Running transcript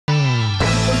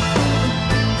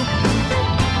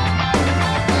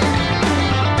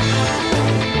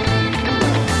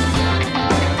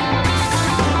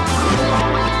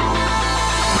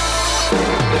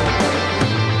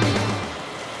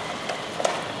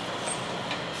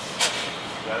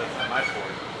it's not my sport.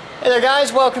 Hey there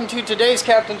guys, welcome to today's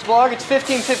Captain's Vlog. It's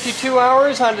 15:52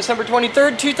 hours on December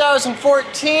 23rd,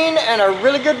 2014, and our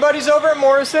really good buddies over at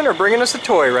Morrison are bringing us a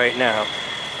toy right now.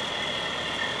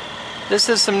 This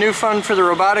is some new fun for the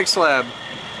robotics lab.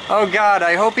 Oh God,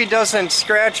 I hope he doesn't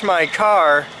scratch my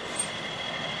car.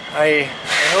 I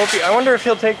wonder if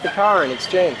he'll take the car in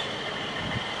exchange.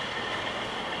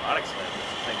 Robotics lab, this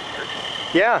thing hurt.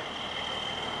 Yeah.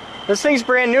 This thing's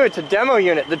brand new, it's a demo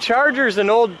unit. The Charger's an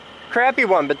old crappy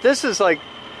one, but this is like,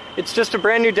 it's just a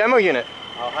brand new demo unit.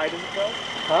 How high does it go?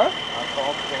 Huh? How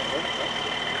tall can it go?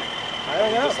 I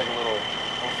don't know. Just like a little,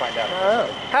 we'll find out.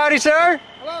 Howdy, sir.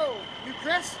 Hello, you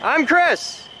Chris? I'm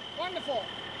Chris. Wonderful.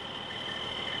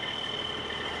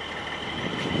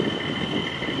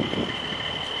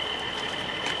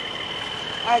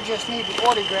 I just need the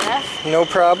autograph No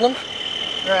problem.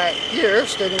 right here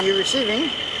stating you're receiving.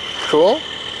 Cool.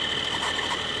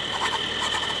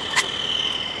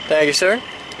 Thank you, sir.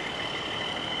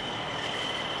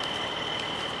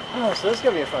 Oh, so this is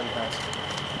going to be a fun test.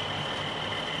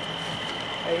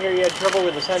 I hear you had trouble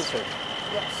with the sensor.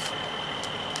 Yes.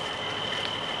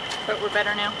 But we're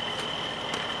better now.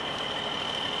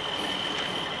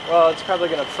 Well, it's probably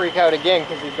going to freak out again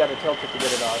because you've got to tilt it to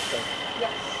get it off. So.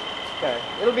 Yes. Okay,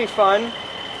 it'll be fun.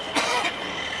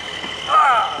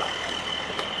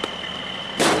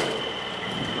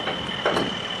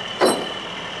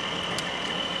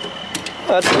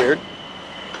 Oh, that's weird.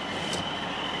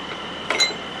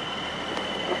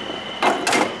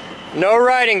 No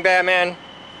riding, Batman.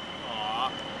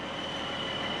 Aww.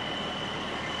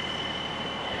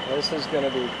 This is going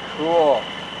to be cool.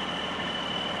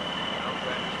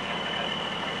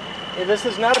 Yeah, this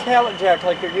is not a pallet jack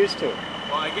like you're used to.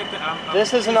 Well, I get that.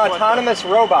 This is an autonomous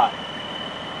robot.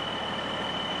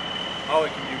 Oh,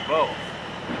 it can do both.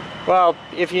 Well,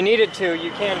 if you need it to,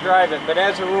 you can drive it, but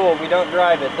as a rule, we don't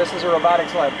drive it. This is a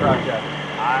robotics lab project.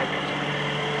 I get you.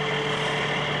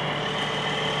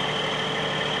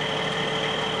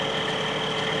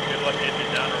 Good luck getting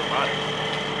it down to robotics.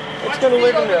 It's going to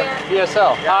live in the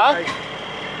VSL. Huh?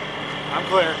 I'm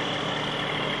clear.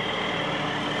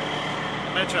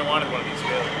 I mentioned I wanted one of these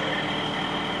together.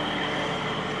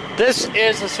 This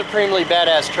is a supremely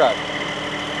badass truck.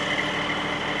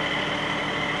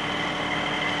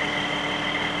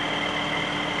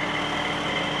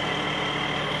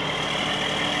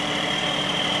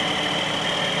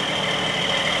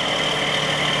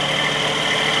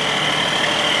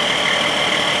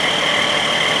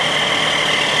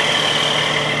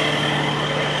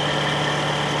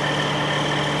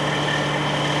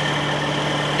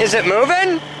 Is it moving?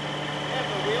 Yeah,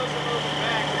 the wheels are moving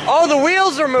back. Oh, the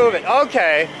wheels are moving.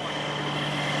 Okay.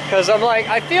 Because I'm like,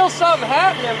 I feel something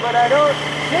happening, but I don't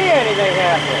see anything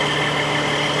happening.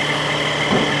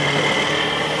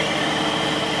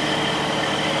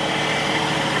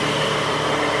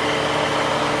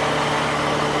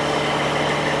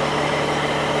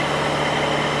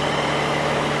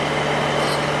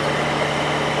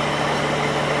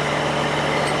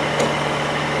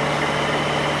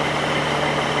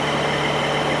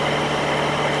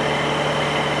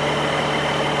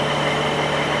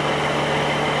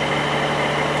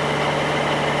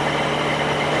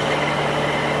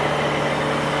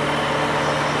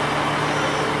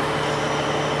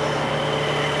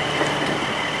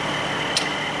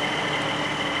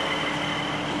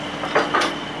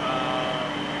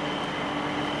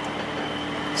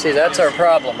 See, that's our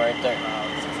problem right there.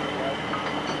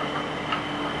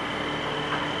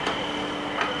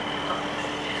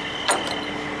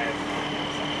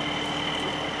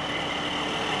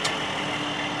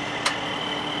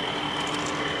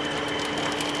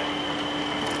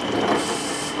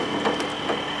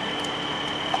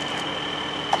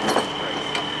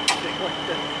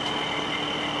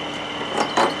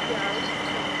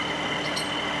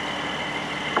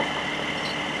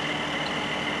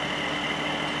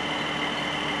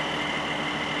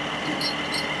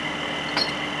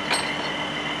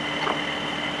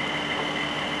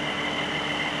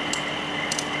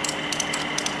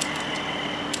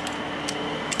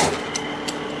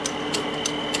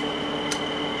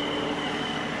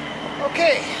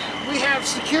 Okay, we have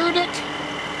secured it.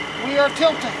 We are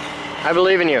tilting. I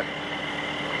believe in you.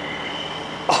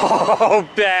 Oh,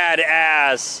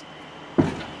 badass.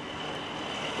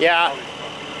 Yeah,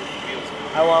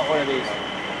 I want one of these.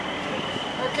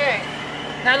 Okay,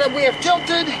 now that we have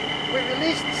tilted, we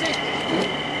release the safety.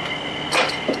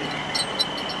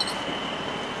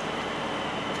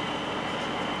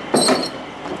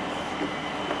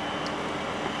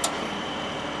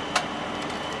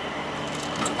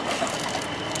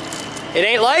 It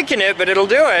ain't liking it, but it'll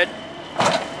do it.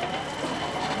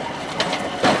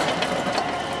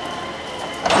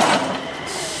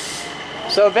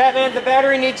 So Batman, the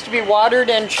battery needs to be watered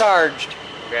and charged.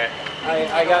 Okay.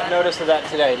 I got notice of that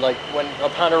today. Like when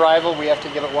upon arrival, we have to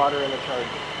give it water and a charge.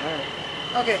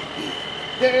 Okay,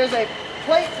 there is a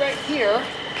plate right here.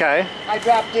 Okay. I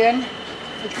dropped in,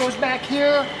 which goes back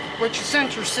here, which the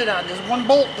sensors sit on. There's one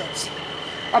bolt that's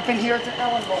up in here at the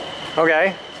Allen bolt.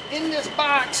 Okay. In this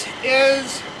box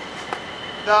is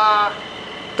the...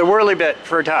 The whirly bit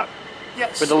for a top.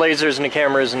 Yes. With the lasers and the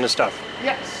cameras and the stuff.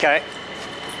 Yes. Okay.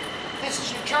 This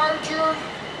is your charger.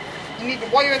 You need to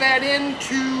wire that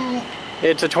into...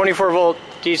 It's a 24 volt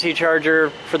DC charger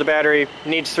for the battery.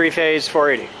 Needs 3-phase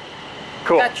 480.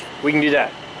 Cool. Gotcha. We can do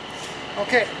that.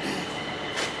 Okay.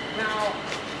 Now,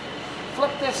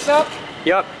 flip this up.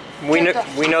 Yep. We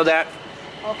know that.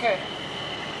 Okay.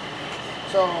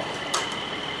 So,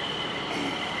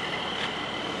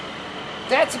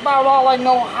 that's about all I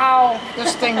know how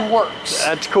this thing works.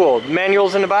 That's cool.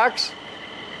 Manuals in the box?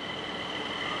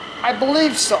 I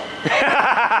believe so.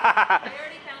 I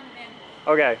already found them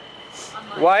in Okay.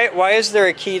 online. Why is there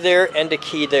a key there and a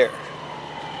key there?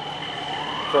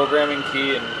 Programming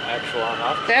key and actual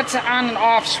on-off. That's an on and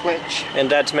off switch. And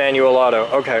that's manual auto.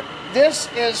 Okay. This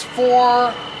is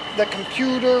for the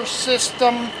computer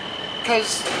system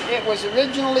because it was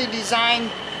originally designed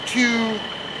to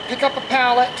pick up a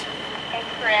pallet,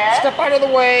 step out of the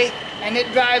way, and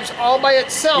it drives all by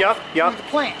itself Yep, yep. through the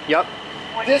plant. Yep.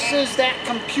 This is that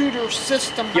computer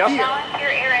system Yep. here. Your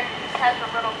Aaron has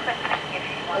a little quick if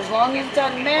you want. As long as it's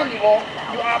on manual,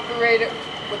 you operate it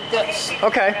with this.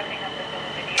 Okay.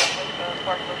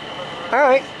 All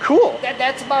right. Cool.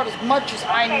 That's about as much as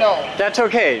I know. That's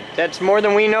okay. That's more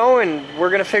than we know, and we're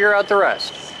gonna figure out the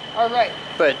rest. All right,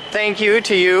 But thank you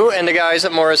to you and the guys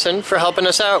at Morrison for helping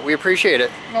us out. We appreciate it.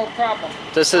 no problem.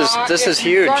 This is If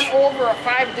you huge. run over a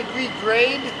 5-degree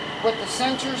grade with the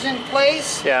sensors in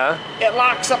place, Yeah. it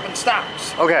locks up and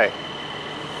stops. Okay.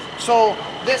 So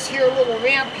this here little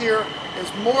ramp here is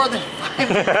more than 5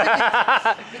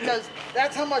 degrees because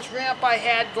that's how much ramp I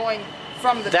had going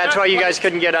from the That's top why you guys plate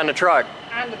couldn't get on the truck.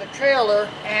 onto the trailer,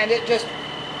 and it just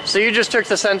So you just took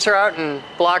the sensor out and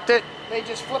blocked it? they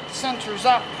just flip the sensors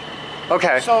up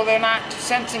Okay. so they're not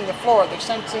sensing the floor, they're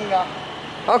sensing the...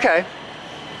 Okay.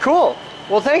 Cool.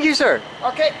 Well, thank you, sir.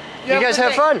 Okay, You guys a have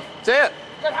good day. fun. That's it.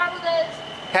 Good holidays.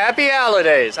 Happy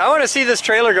holidays. I want to see this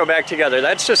trailer go back together.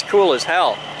 That's just cool as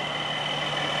hell.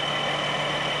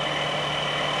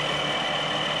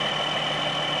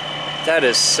 That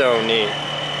is so neat.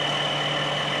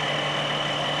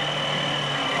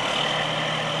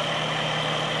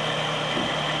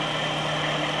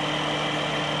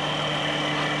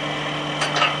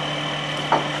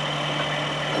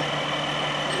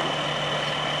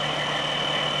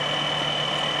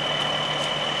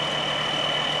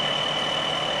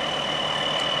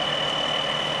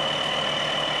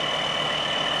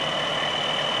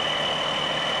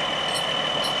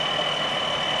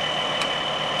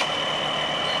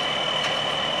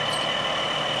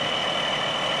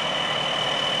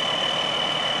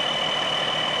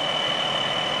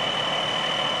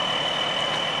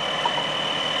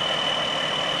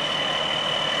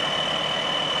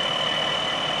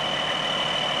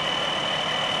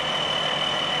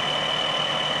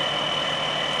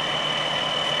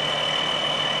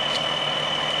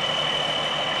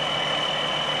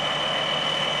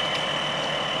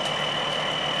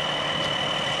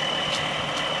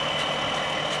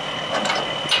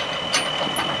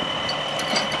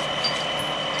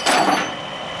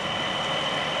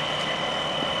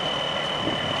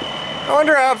 I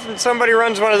wonder how often somebody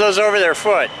runs one of those over their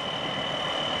foot.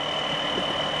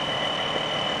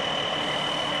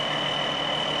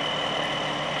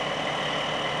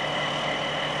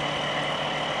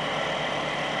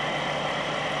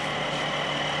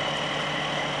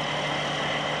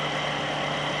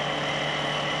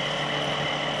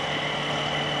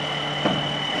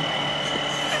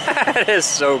 That is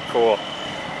so cool.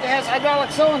 It has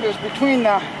hydraulic cylinders between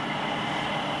the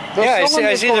Yeah, I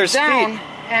cylinders see go there's down, feet.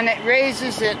 and it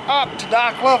raises it up to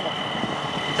dock level.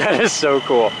 That is so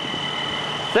cool.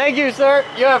 Thank you, sir.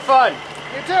 You have fun.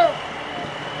 You too.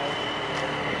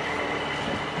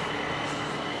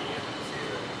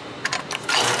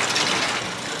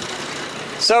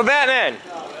 So, Batman,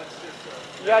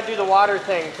 you gotta do the water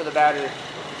thing for the battery.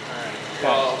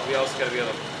 Well, we also got to be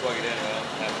able to plug it in. We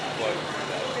don't have to plug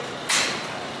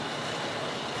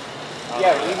that.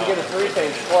 Yeah, we can get a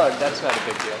 3-phase plug. That's not a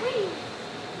big deal.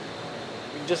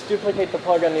 You just duplicate the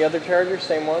plug on the other charger,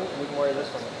 same one. We can wire this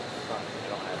one. I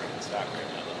don't have it in stock right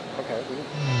now,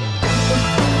 though. Okay.